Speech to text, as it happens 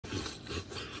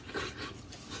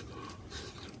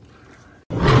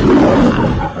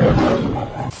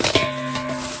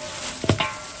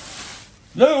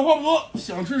人话不多，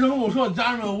想吃什么跟我说，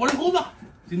家人们，我是猴子。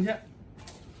今天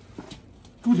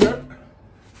猪蹄儿，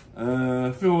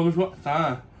废话不多说，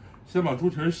咱先把猪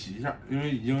蹄儿洗一下，因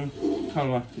为已经看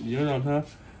了吧，已经让它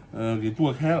给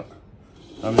剁开了，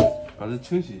咱们把它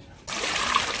清洗一下。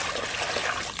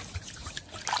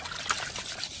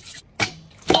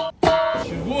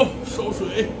起锅烧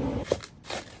水，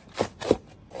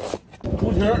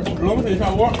猪蹄儿冷水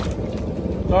下锅，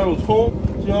加入葱、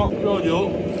姜、料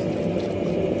酒。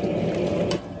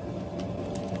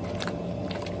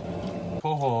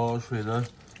 焯好水的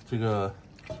这个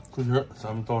猪蹄儿，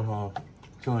咱们倒上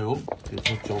酱油，给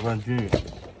它搅拌均匀，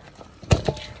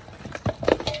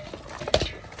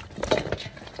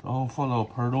然后放到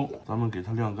盆中，咱们给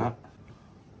它晾干。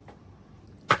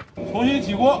重新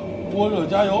起锅，锅热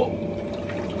加油，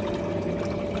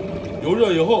油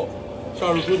热以后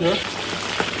下入猪蹄儿，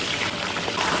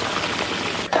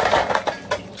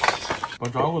把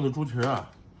炸过的猪蹄儿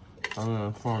啊，咱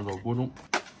们放到锅中。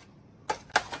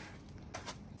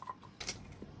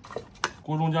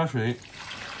 锅中加水，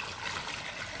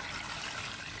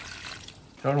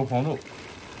加入黄豆，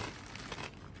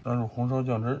加入红烧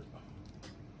酱汁，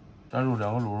加入2个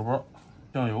卤肉包，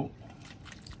酱油、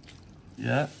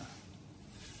盐，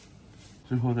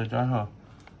最后再加上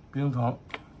冰糖，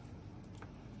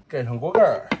盖上锅盖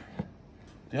儿，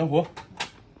点火。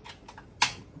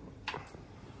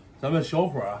咱们小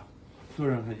火啊，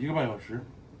炖上它1个半小时。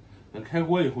等开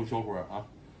锅以后，小火啊，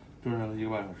炖上它1个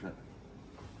半小时。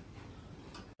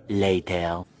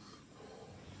 Later，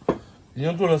 已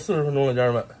经炖了40分钟了，家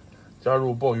人们，加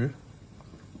入鲍鱼，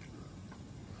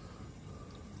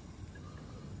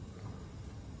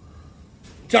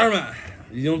家人们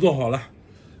已经做好了，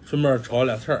顺便炒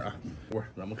俩菜啊。不是，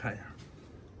咱们看一下，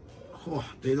嚯，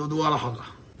这都多了，浩哥。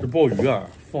这鲍鱼啊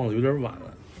放的有点晚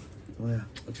了，怎么样？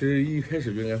其实一开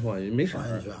始就应该放，也没啥。放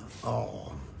进去啊。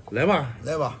哦，来吧，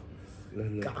来吧，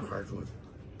来，大块猪。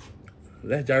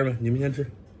来，家人们，你们先吃，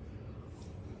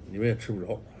你们也吃不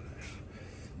着，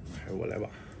还是我来吧。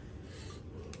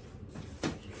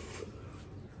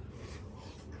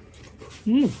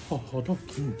好烫，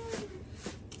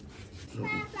爸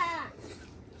爸，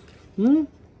嗯，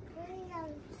我想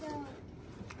吃。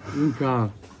你吃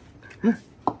啊？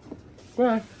过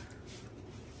来。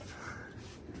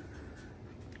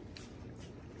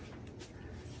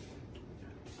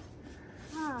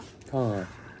烫啊！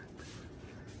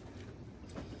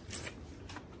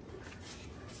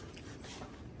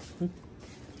行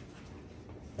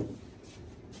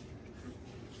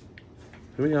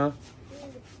不行？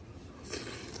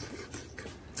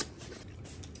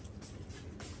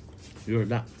有点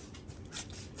大。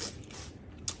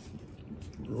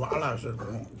拉拉是这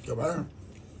种，这玩意儿，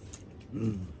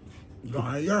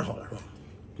让人烟好了是吧？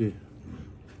对。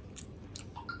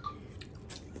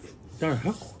但是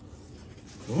还好。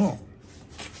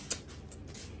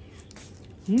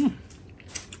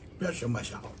别吃没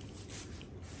香，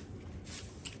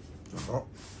正好。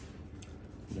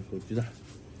来口鸡蛋。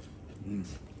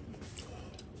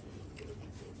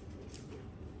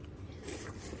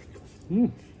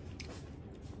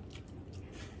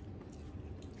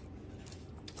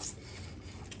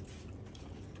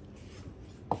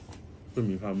这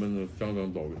米饭焖的相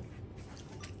当到位，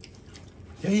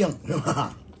挺硬是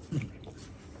吧？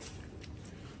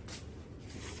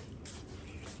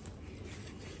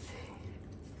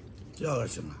这个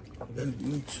行啊，跟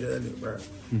你吃的里边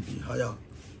底下要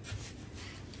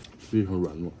非常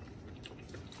软糯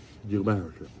，1个半小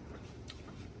时。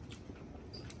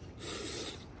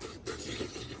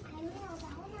还没有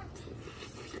着呢。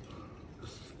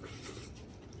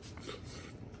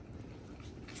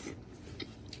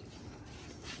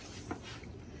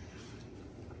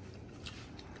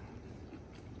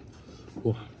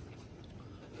哇！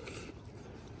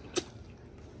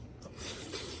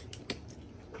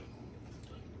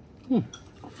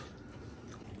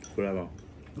不来吧？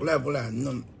不来，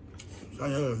那咱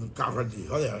这嘎块底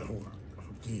下的也好，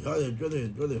底下的绝对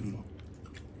好。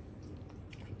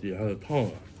底下的烫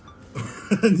啊！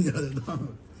底下的烫，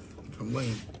成过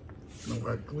你弄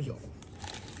块猪脚。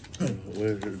我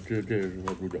也是，这也是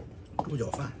块猪脚。猪脚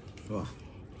饭是吧？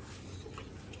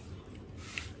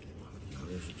底下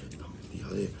的是真烫，底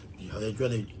下的绝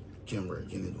对进味儿，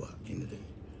进的多，进的对。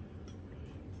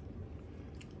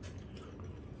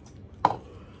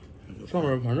上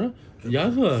面反正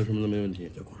颜色什么的没问题。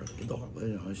这块忒大，我得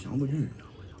让香不锯一样，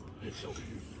我想。小锯。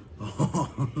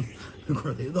这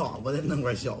块忒大，我得弄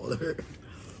块小的。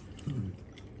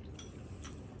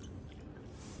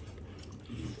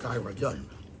嘎一块酱进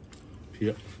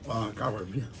去。皮。啊，嘎块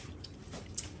皮。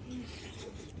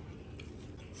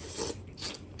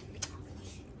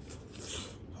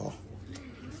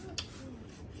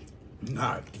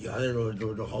看底下的时候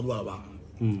就好多了吧？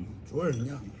嗯，主要是你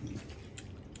看，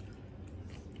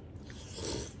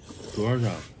主要是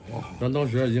啥？咱当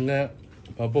时应该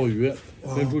把鲍鱼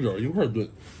跟猪脚一块炖，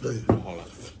对，就好了。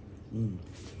嗯。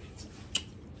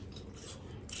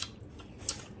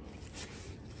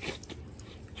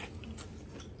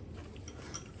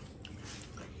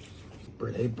倍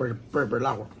儿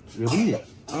辣乎，有东西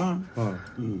啊，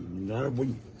嗯，一点都不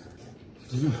腻，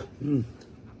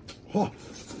好，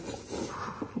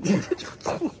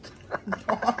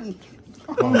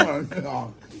当然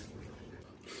了，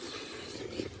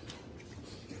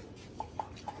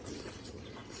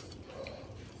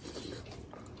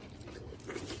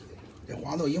这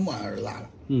黄豆一摸还是辣的，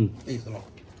美死了。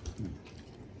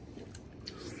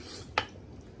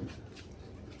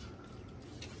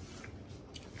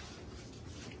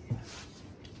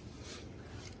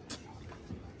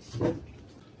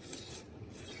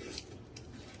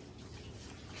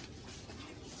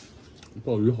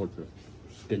鲍鱼好吃，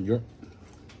点劲儿。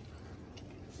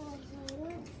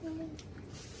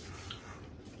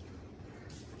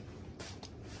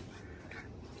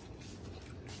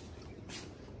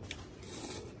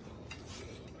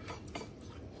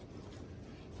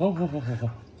好。看看，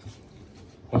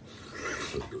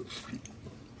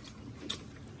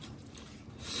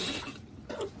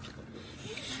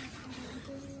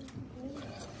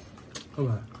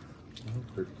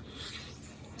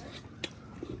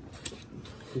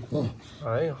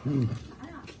哎呀，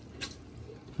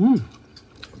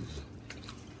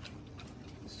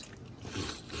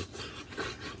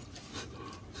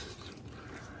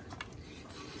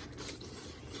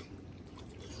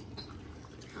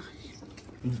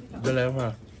再来一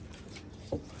块，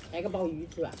来个鲍鱼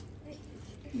是吧？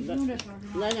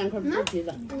来两块猪蹄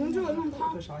子，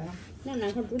来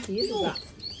两块猪蹄子吧。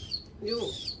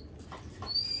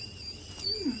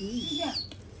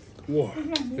哇，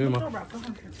给你们。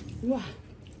哇，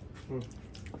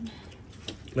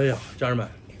哎呀，家人们，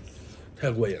太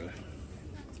过瘾了。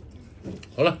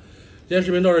好了，今天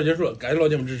视频到这儿结束了，感谢老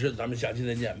铁们支持，咱们下期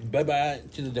再见，拜拜，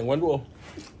记得点关注哦。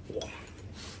哇，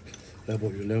来鲍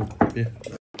鱼，来别。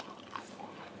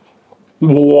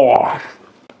哇，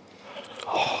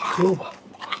有吧？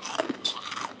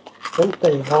真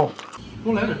得好。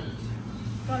多来点。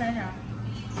多来点。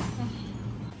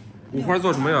五花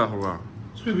做什么呀，猴哥？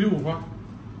脆皮五花，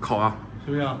烤啊！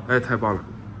行不行？哎，太棒了！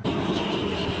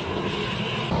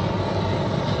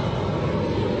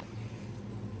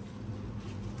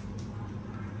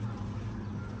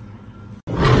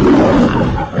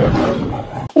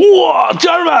哇，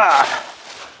家人们，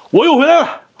我又回来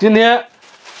了。今天，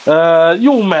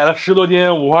又买了10多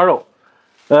斤五花肉，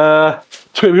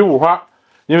脆皮五花。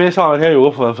因为上两天有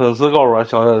个粉丝告诉我，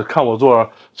想看我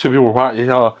做脆皮五花，也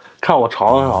想看我尝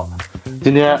尝。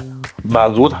今天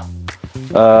满足他，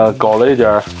搞了一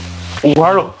点五花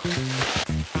肉。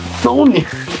走你！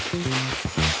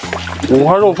五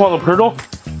花肉放到盆中，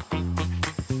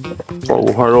把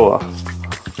五花肉啊，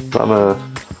咱们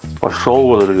把烧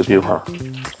过的这个地方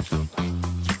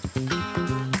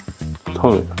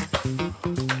腾一下。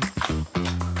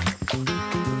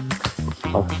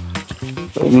好，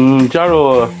加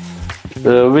入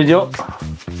味精、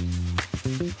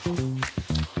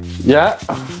盐、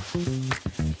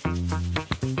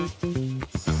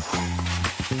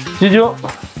鸡精、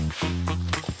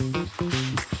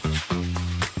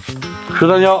十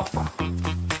三香，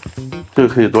这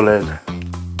个可以多来一点，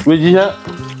味极鲜、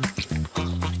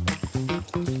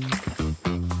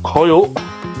蚝油、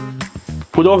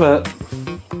胡椒粉，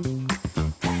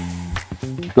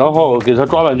然后给它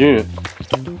抓拌均匀。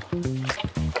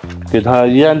给它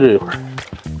腌制一会儿，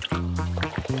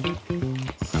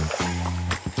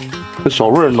这小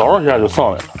味儿挠一下就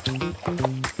上来了。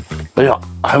哎呀，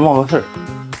还忘个事儿，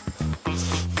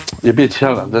也别切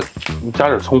了，再加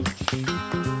点葱。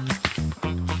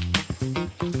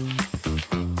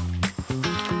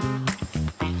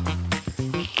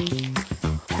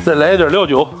再来一点料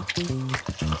酒。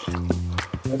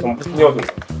那怎么不是料酒？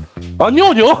啊，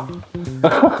料酒，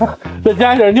再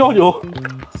加一点料酒。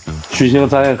巨星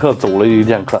咱也可走了一个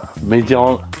剑客，没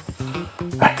姜了，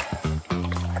哎，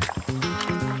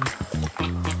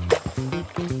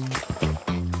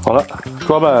好了，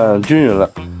抓拌均匀了，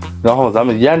然后咱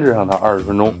们腌制上它20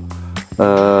分钟。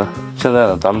现在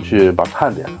呢，咱们去把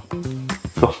炭点上，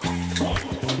走，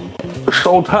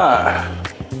烧炭。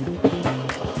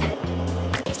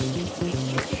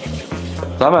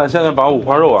咱们现在把五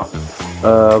花肉啊，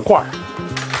挂上。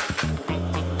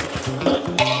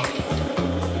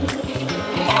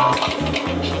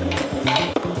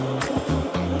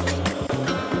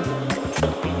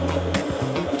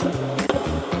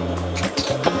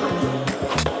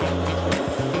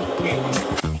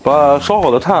把烧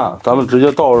好的炭，咱们直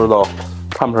接倒入到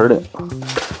炭盆里。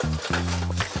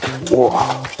哇，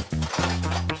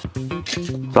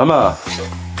咱们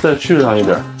再续上一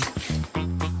点，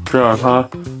这样它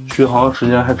续航时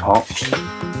间还长。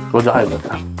多加一点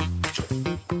点。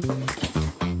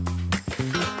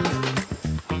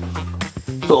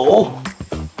走，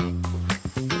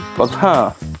把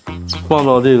炭放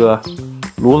到这个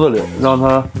炉子里，让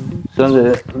它先给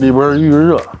里边预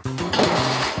热。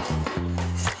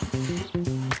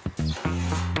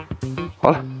好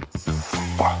了，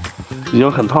哇，已经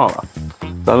很烫了。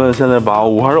咱们现在把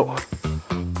五花肉，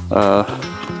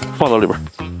放到里边。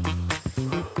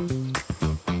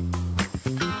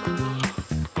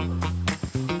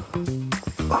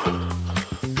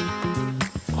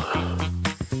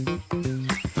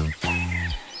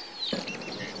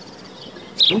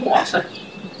哇塞！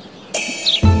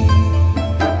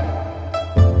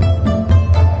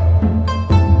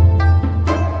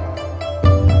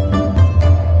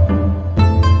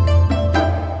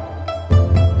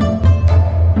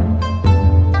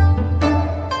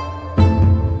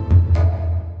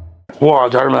哇，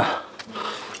家人们，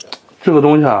这个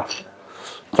东西啊，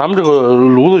咱们这个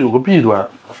炉子有个弊端，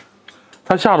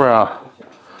它下边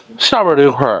这一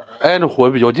块挨着火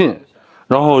比较近，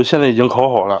然后现在已经烤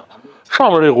好了。上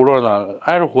面这个轱辘呢，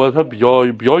挨着火它比较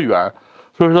远，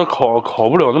所以说它烤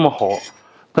不了那么好。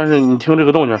但是你听这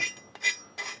个动静，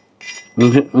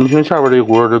你听下边这个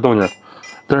轱辘这动静，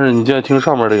但是你现在听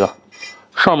上面这个，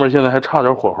上面现在还差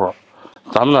点火候。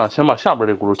咱们呢，先把下边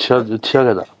这轱辘切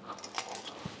开的。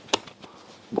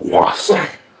哇塞！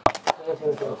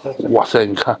哇塞！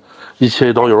你看，一切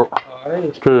一刀油，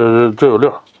这有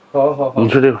料。好，你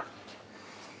吃这个，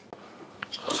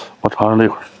我尝尝这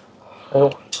块。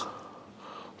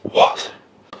哇塞！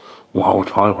哇，我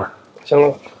尝一会儿。香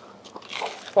了。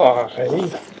哎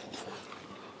呀！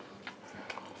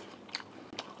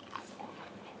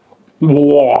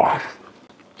哇！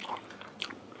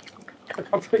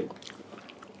太脆。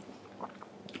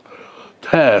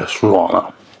太爽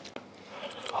了。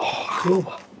哟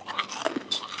吧，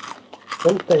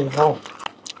真对上，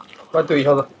快对一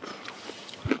下子。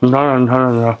你尝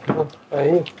尝。哎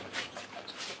呀，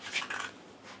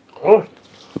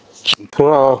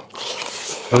听啊，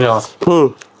怎么样？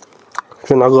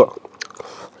是哪个？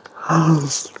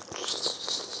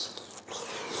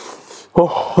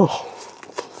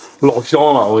老香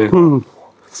了，我跟你说。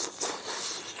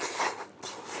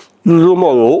日热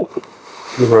冒油。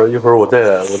一会儿我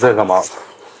再干嘛？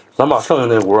咱把剩下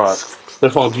那锅啊再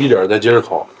放低一点，再接着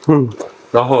烤。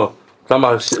然后咱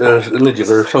把那几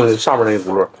根剩下下边那个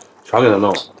轱辘全给它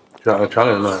弄了，全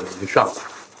给它弄就下了。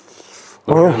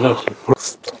弄起。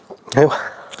哎呦！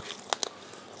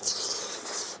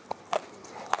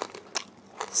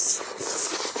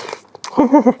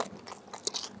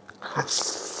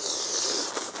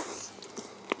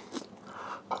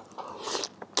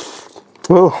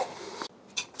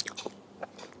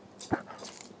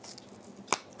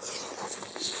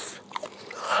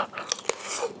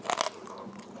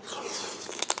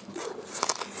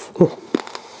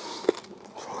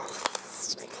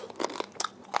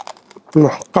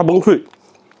大崩溃！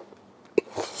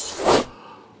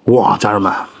哇，家人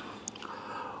们，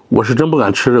我是真不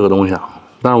敢吃这个东西啊！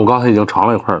但是我刚才已经尝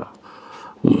了一块了，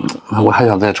我还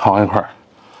想再尝一块。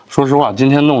说实话，今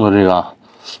天弄的这个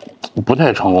不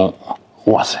太成功。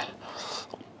哇塞，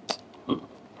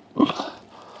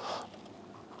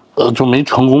就没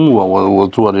成功过。我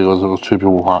做这个脆皮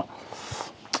五花，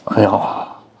哎呀，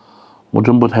我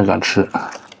真不太敢吃。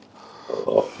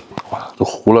哇，都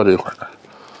糊了这一块。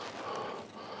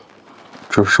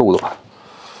这是瘦的吧？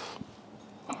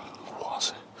哇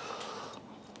塞！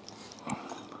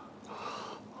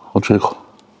我吃一口。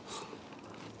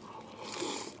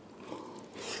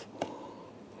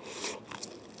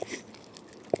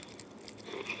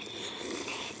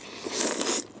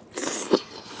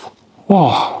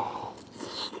哇！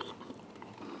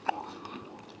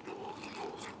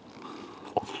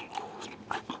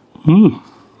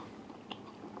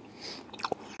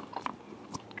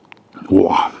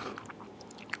哇！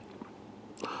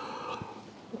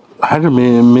还是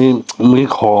没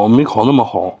烤那么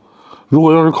好。如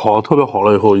果要是烤特别好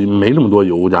了以后，没这么多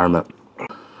油，家人们。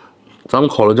咱们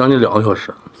烤了将近2个小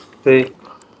时。对。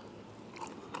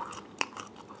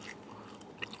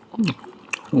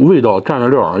味道蘸着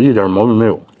料，一点毛病没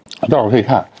有。待会儿可以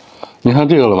看，你看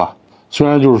这个了吧？虽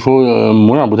然就是说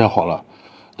模样不太好了，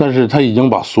但是它已经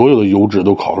把所有的油脂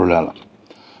都烤出来了，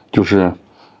就是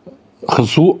很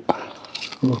酥。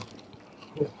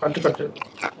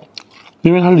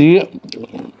因为它离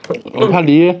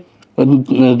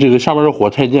这个下边的火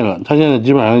太近了，它现在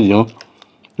基本上已经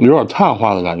有点碳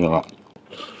化的感觉了。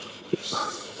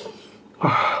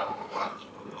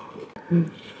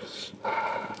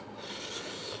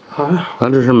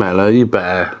咱这是买了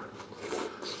160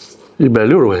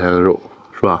块钱的肉，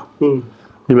是吧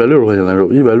？160块钱的肉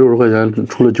，160块钱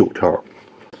出了9条。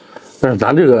但是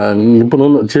咱这个你不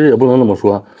能，其实也不能这么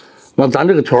说。那咱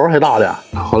这个条还大的。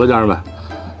好了，家人们，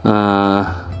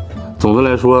总的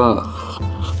来说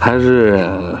还是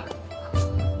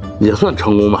也算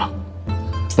成功吧。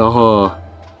然后，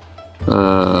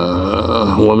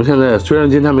我们现在虽然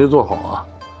今天没做好啊，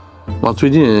我最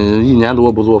近1年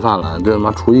多不做饭了，这他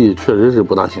妈厨艺确实是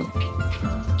不大行。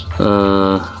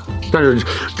但是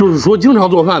就是说经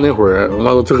常做饭那会儿，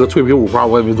我这个脆皮五花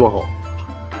我也没做好。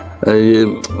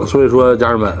所以说家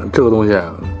人们，这个东西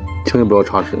轻易不要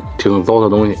尝试，挺糟的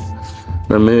东西。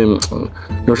那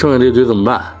剩下这堆怎么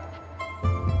办？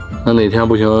那哪天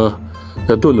不行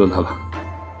再炖炖它吧。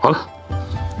好了，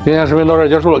今天视频到这儿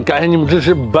结束了，感谢你们支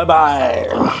持，拜拜。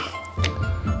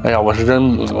哎呀，其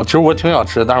实我挺想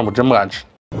吃，但是我真不敢吃。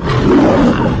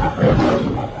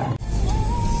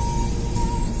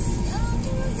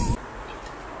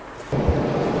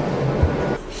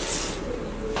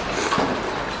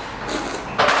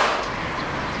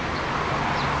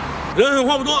人狠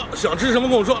话不多，想吃什么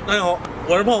跟我说。大家好，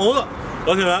我是胖猴子，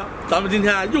老铁们，咱们今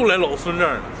天又来老孙这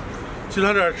儿了，去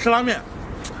他这儿吃拉面。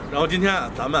然后今天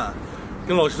咱们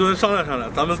跟老孙商量商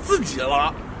量，咱们自己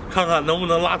拉，看看能不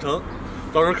能拉成。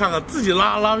到时候看看自己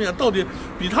拉拉面到底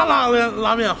比他拉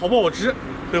拉面好不好吃。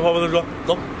废话不多说，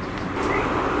走。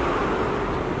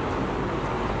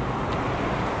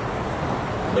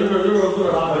一会儿坐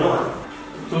着拉，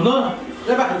怎么弄？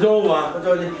来吧，你教我啊，我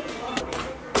教你。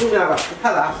右边吧，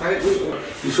太难，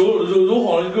你手揉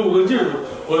好了，你给我个劲儿，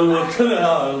我抻两下，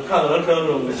看能抻成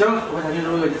什么。行，我先去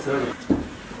揉一个鸡翅。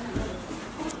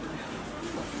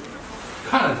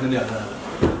看着挺简单的。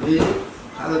你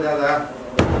看着简单，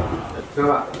行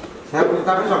吧？先不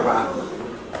咱不上班。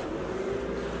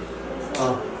好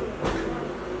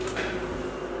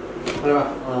了吧？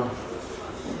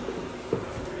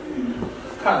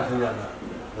看着挺简单。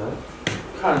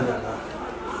看着简单。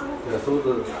这手指，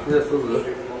你这手指。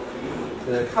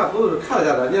看都是看得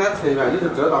见的，你还抻一遍，你是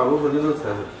这大肉头，你能抻出，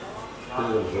你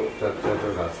这么走，这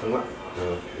抻完，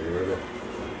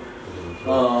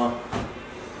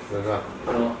是吧？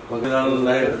我给他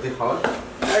来一个，好，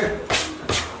来一个，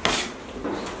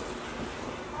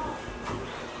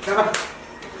来吧，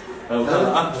我看看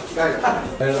啊，来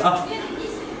一个啊，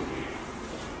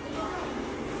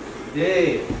对。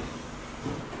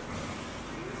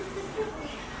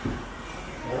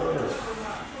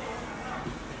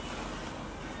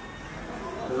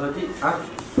啊，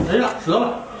哎呀，折了，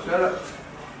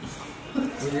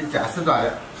你得加丝抓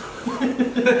的，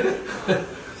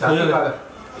加丝抓的。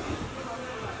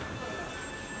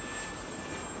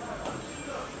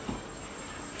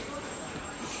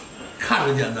看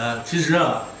着简单，其实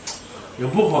啊，也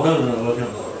不好弄的，老铁们。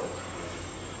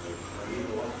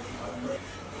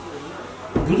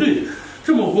不对，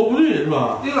这么活不对是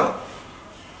吧？对了。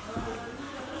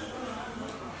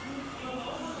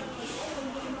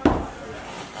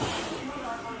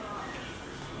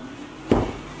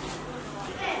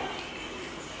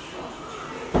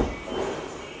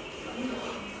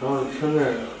然后抻这个，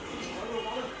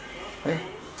哎，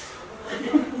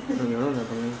这牛肉这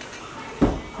东西，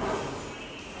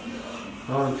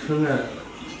然后抻这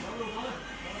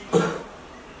个，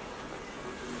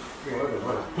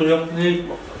不行，你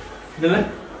来，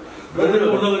我这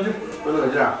个我弄个劲，我弄个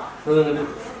劲儿，我弄个劲。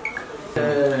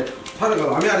他这个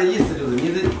拉面的意思就是你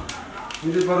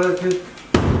得把它给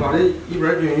拉的一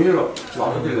边均匀了，拉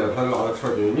出这个，它拉的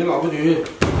圈均匀，你拉不均匀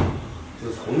就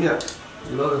是葱面，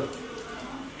你拉的。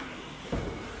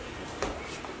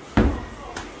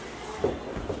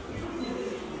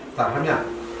大盘面，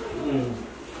你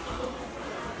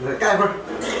再盖一份儿，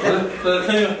再抻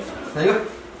一个，抻一个，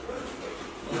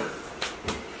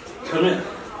抻面，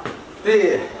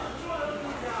对，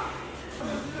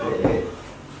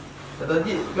这道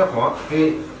地别慌，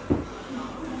给。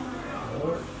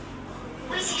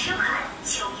微信收款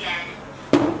9元。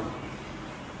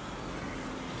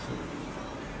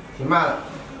挺慢的，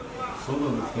速度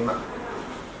是挺慢。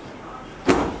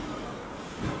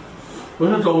我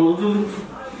想找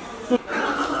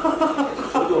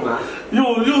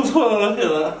又错了，老铁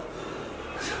们。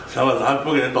行吧，咱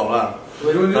不给人捣乱了，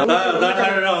咱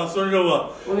还是让孙师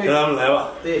傅给咱们来吧。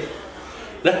对，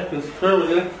来，孙师傅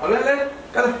你来。好，来，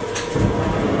干来。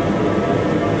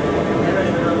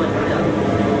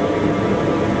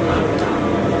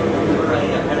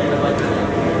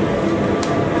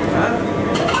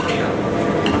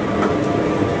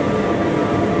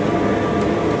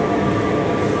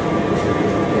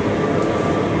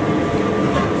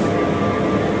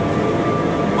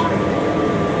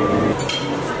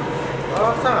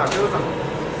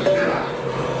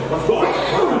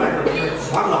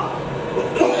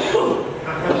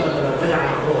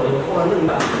小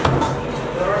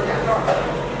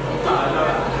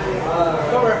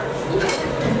本儿，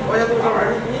我先读小本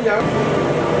儿，你讲。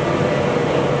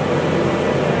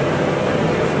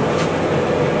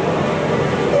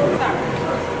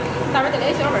大本得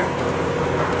来小本儿。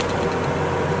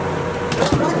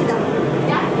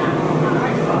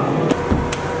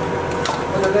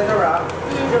我再来小本儿啊。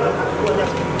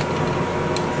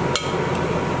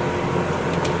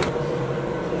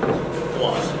哇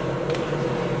塞！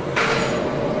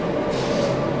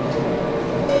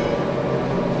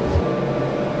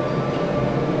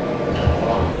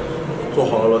做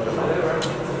好了老铁们，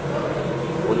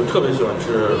我就特别喜欢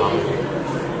吃拉面。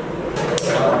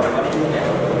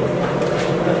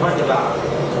好几个，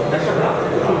来是不是？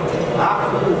啊？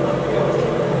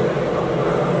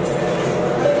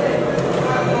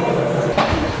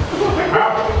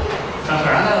上车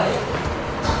来了。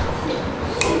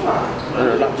来点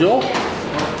辣椒，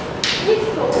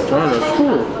整点醋。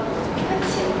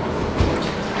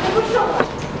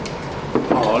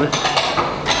好嘞。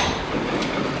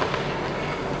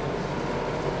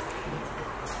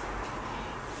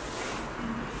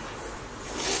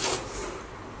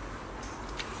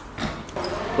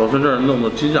老孙这儿弄的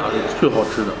鸡架是最好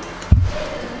吃的，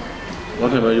老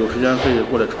铁们有时间可以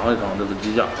过来尝一尝这个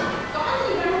鸡架，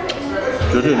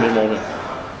绝对没毛病。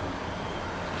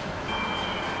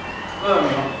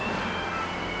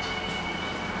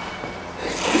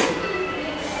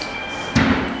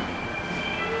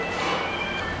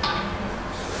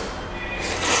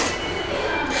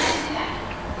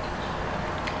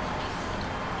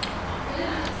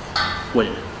过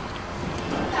瘾。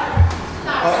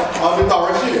好，你倒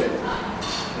点去。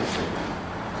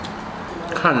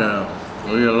看着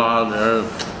我一拉点，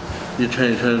一抻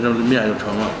一抻，这面就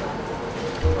成了。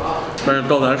但是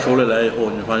到咱手里来以后，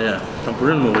你发现它不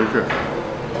是那么回事。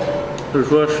就是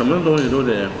说，什么东西都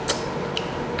得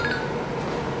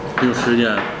用时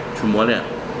间去磨练，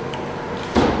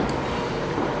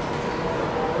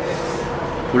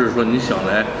不是说你想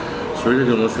来随时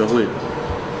就能学会的。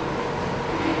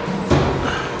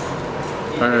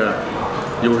但是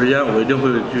有时间我一定会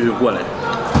继续过来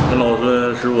跟老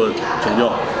孙师傅请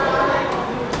教，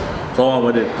早晚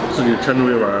我得自己抻出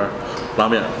一碗拉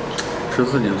面，吃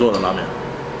自己做的拉面。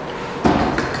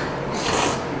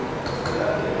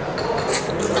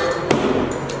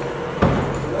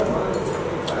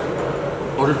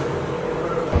好吃。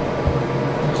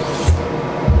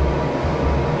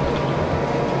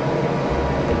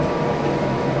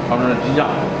尝尝鸡架。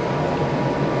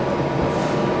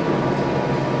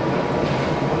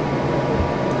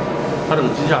它这个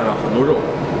鸡架上很多肉，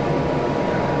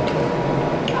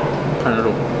看着肉。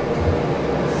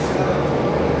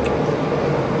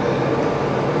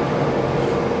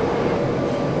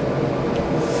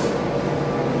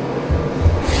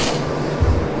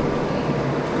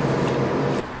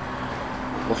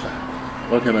哇塞，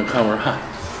老铁们看我这汗。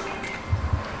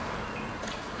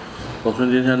老孙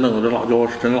今天弄的这辣椒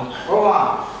是真辣。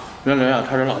原来啊，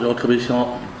他这辣椒特别香，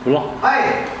不辣。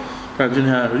哎。但是今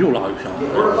天是又辣又香，吃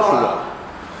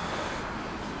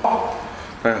过，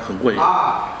但是很过瘾。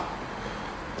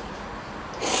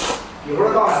一会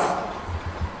儿到了。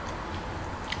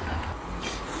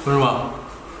孙师傅，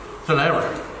再来一碗。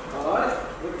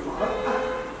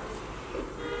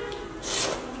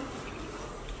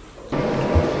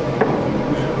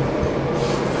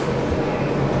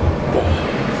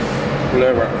再来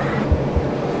一碗。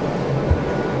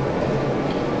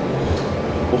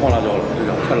不放辣椒了，这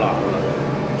样太辣了。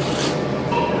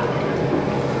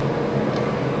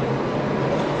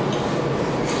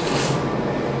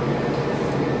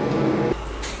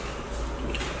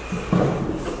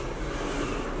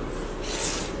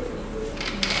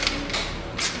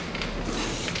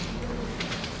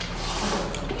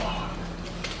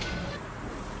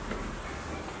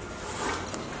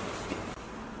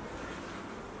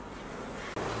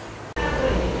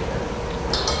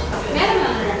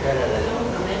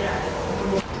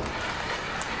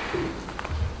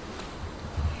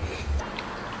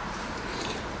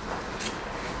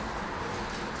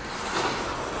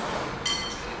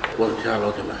我的天，老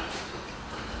铁们，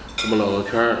我们聊聊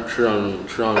天，吃上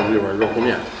一碗热乎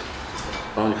面，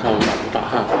然后你看我满头大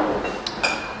汗，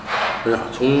哎呀，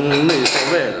从内到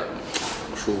外的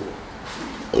舒服。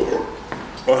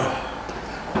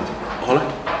好了，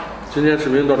今天视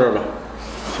频到这儿吧，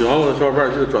喜欢我的小伙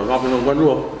伴记得转发、评论、关注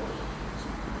哦。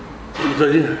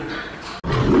再见。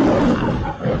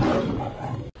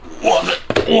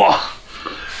哇！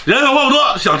人狠话不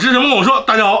多，想吃什么跟我说。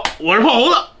大家好，我是胖猴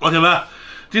子，老铁们。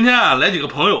今天啊，来几个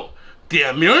朋友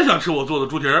点名想吃我做的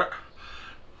猪蹄儿，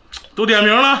都点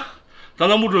名了，咱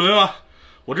能不准备吗？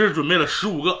我这是准备了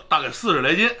15个，大概40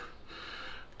来斤。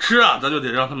吃啊，咱就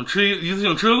得让他们一次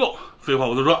性吃个够。废话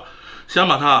不多说，先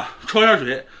把它焯一下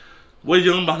水，我已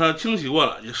经把它清洗过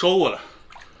了，也烧过了。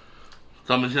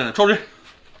咱们现在焯水。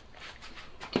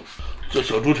这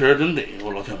小猪蹄儿真得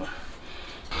我老铁们，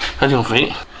还挺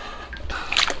肥。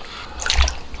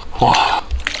哇，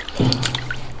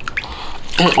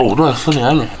藕断丝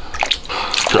连呢。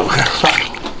这不开算了，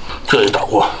这一大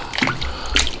锅。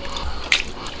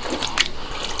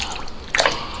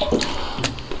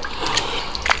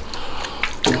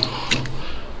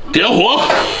点火，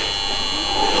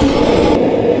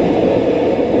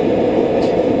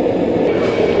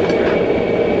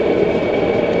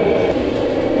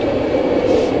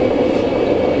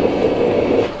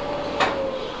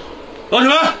老铁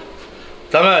们，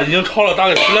咱们已经焯了大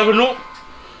概10来分钟，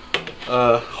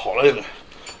好了应该，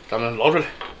咱们捞出来，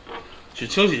去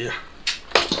清洗一下。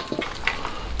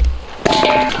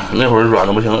那会儿软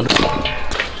的不行，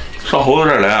上猴子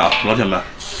这儿来啊，老铁们，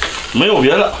没有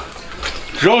别的。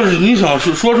只要是你想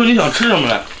说出你想吃什么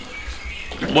来，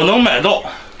我能买到，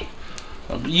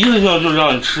一次性就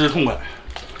让你吃痛快，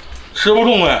吃不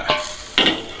痛快，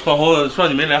放猴子算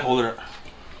你没来猴子这儿。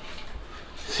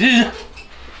洗洗。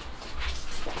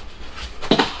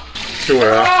这会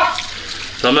儿啊，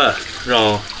咱们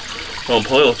让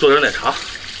朋友做点奶茶。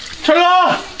帅哥，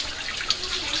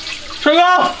帅哥，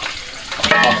好，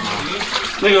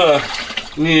那个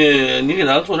你给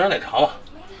咱做点奶茶吧。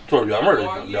做点原味的就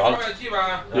行，凉的。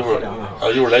一会儿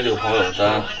一会儿来几个朋友，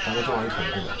咱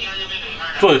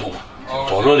做一桶吧，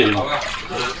少说这一桶。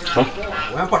行，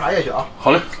我先泡茶叶去啊。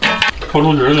好嘞，泡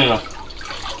猪蹄儿那个。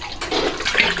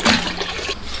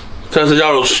再次加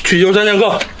入去腥3剑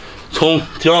客，葱、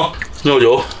姜、料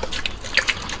酒、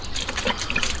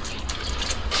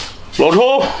老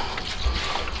抽、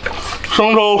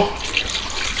生抽、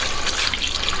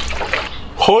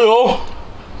蚝油、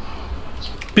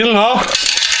冰糖。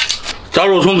加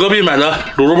入从隔壁买的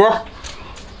卤肉包，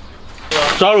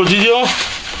加入鸡精、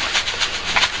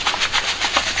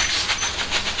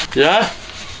盐，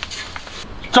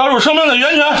加入生命的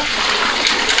源泉。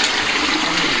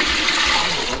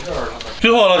最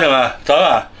后，老铁们，咱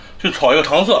们去炒一个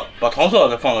糖色，把糖色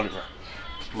再放到里边，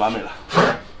完美了。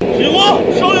起锅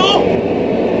烧油，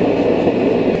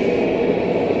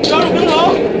加入冰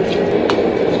糖。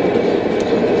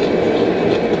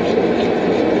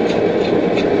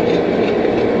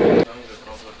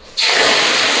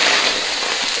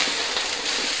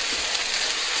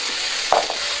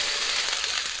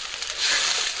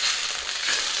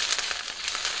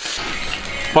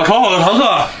把炒好的糖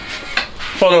色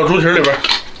放到猪蹄里边，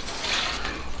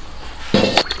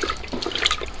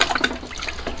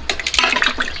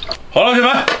好了，铁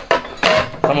们，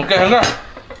咱们盖上盖，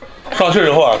上气以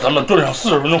后啊，咱们炖上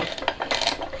40分钟。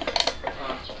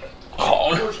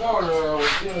好了，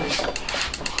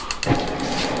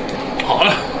好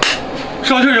了，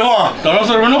上气以后啊，等上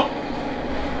40分钟，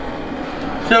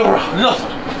这会儿热死了。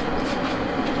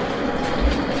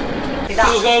这个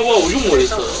刚才我用过一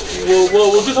次，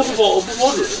我对它不保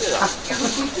准，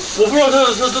我不知道它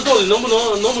到底能不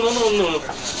能弄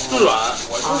软，你知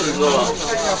道吧？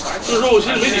所以说我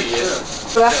心里没底。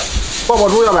来，爆爆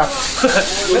猪要不要？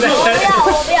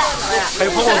我不要。还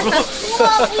有爆爆猪。我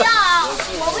不要，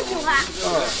我不喜欢。不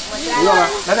要吧？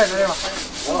来吧。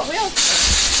我不要。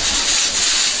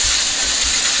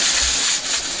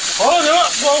好了，行了，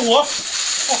不完火，哦，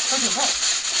还挺烫。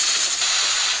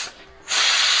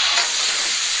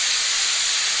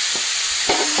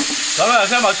咱们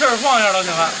先把气儿放一下，老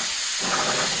铁们。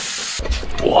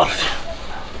我的天！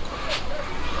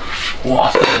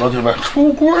哇塞，老铁们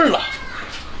出锅了！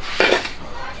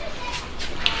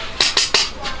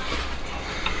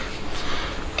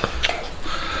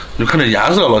你看这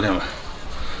颜色，老铁们，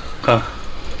看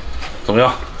怎么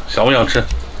样？想不想吃？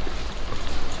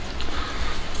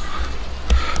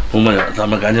不闷热，咱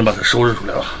们赶紧把它收拾出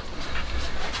来吧。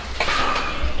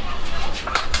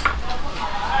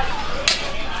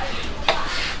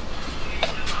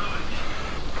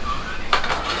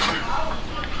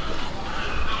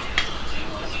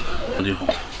地方，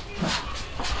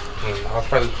拿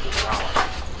筷子杵啊！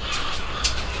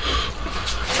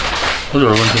有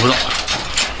点问题不大，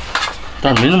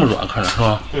但是没那么软，看着是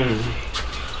吧？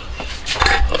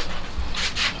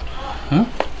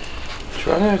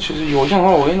全呢，其实有幸好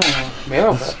我给弄没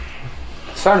了块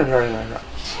，30片应该是。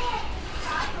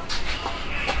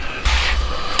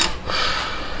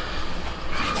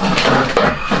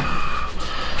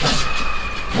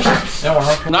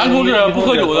男同志不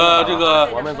喝酒的这个，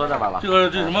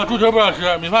这什么猪蹄不让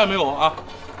吃，米饭没有啊？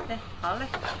哎，好嘞，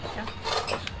行。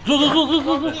坐。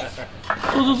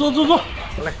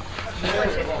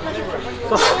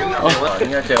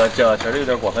应该这个确实有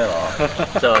点过分了啊，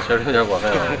这个确实有点过分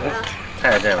了，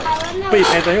太这了，备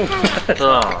胎专用，是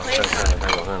吧？太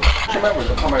过分了。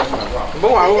甭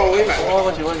管我给你买。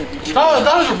我喜欢你。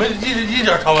咱是没一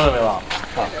点常温的没吧？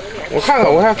我看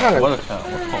看，我看看。我的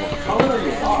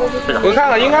天，我看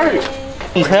看，应该是有。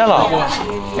冻开了。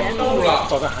冻住了。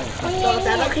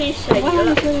咱们可以设计了。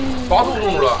把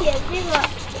冻住了。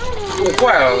冻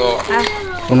坏了都。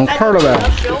冻成块了呗。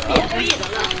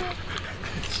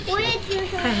我也听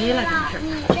说。太黑了，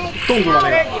冻住了那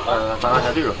个。咱俩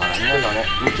先对着看，你看长得，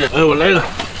你这，哎，我来一个。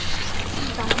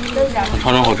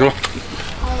尝尝好吃吧。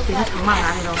给他盛吧，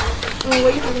拿那种。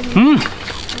嗯。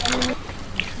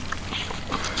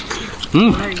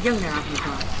嗯。那是硬的啊，非常。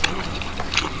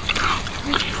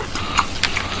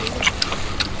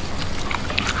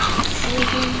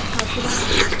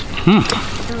嗯。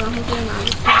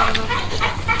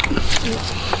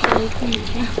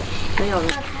没有了。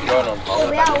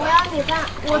我要米饭，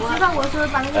我知道我是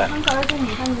把那个汤搞到这米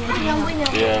饭里面，这样不行。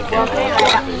我可以来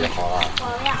的。也好了。我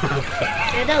要，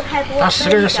别的开锅。他10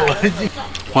个人手了。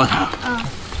花菜。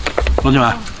老铁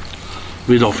们，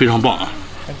味道非常棒啊！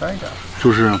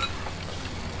就是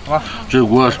这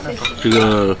锅这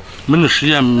个焖的时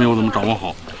间没有怎么掌握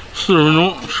好，40分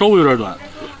钟稍微有点短，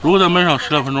如果再焖上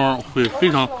10来分钟会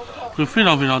非常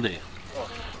得。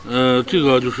这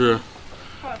个就是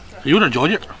有点嚼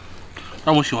劲儿，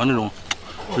但我喜欢那种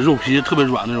肉皮特别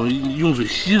软那种用水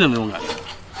吸的那种感觉。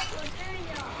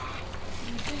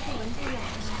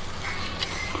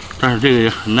但是这个也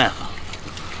很 nice。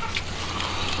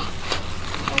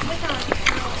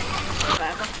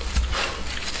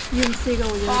硬吃一个，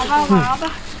我觉得好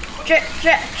吧，这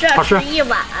是一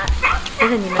碗。不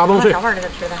是你们小味儿那个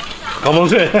吃的。嘎嘣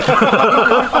脆。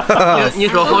你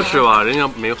说好吃吧，人家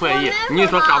没怀疑；你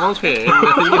说嘎嘣脆，你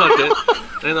要真，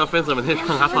人家粉丝们得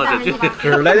尝看放这这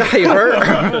是来点黑粉儿，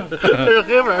这是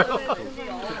黑粉儿。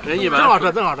人一般正好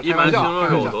吃，一般形容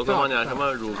肉都是往家什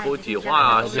么入口即化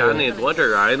啊、鲜嫩多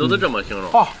汁啊，人都是这么形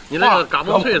容。你那个嘎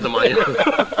嘣脆怎么样？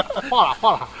化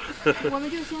了。我们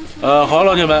就先吃。好，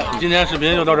老铁们，今天视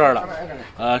频就到这儿了。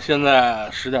现在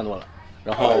10点多了，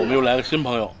然后我们又来个新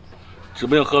朋友，指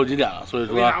不定喝到几点了，所以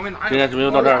说今天视频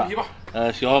就到这儿了。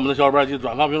喜欢我们的小伙伴记得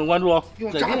转发、评论、关注哦。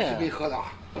再见。喝的。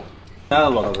来了，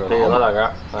老大哥。对，老大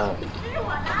哥，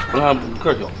我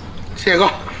看个小。谢哥，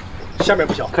下面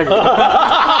不小。这段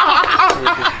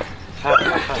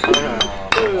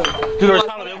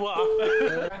掐了别播啊。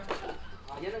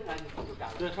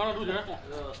对，尝尝猪蹄儿。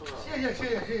谢谢。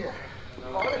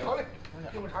好嘞，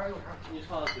一会儿尝。你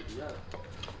尝最底下的。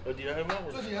底下还有面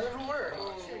糊。最底下的入味儿，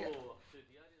谢谢。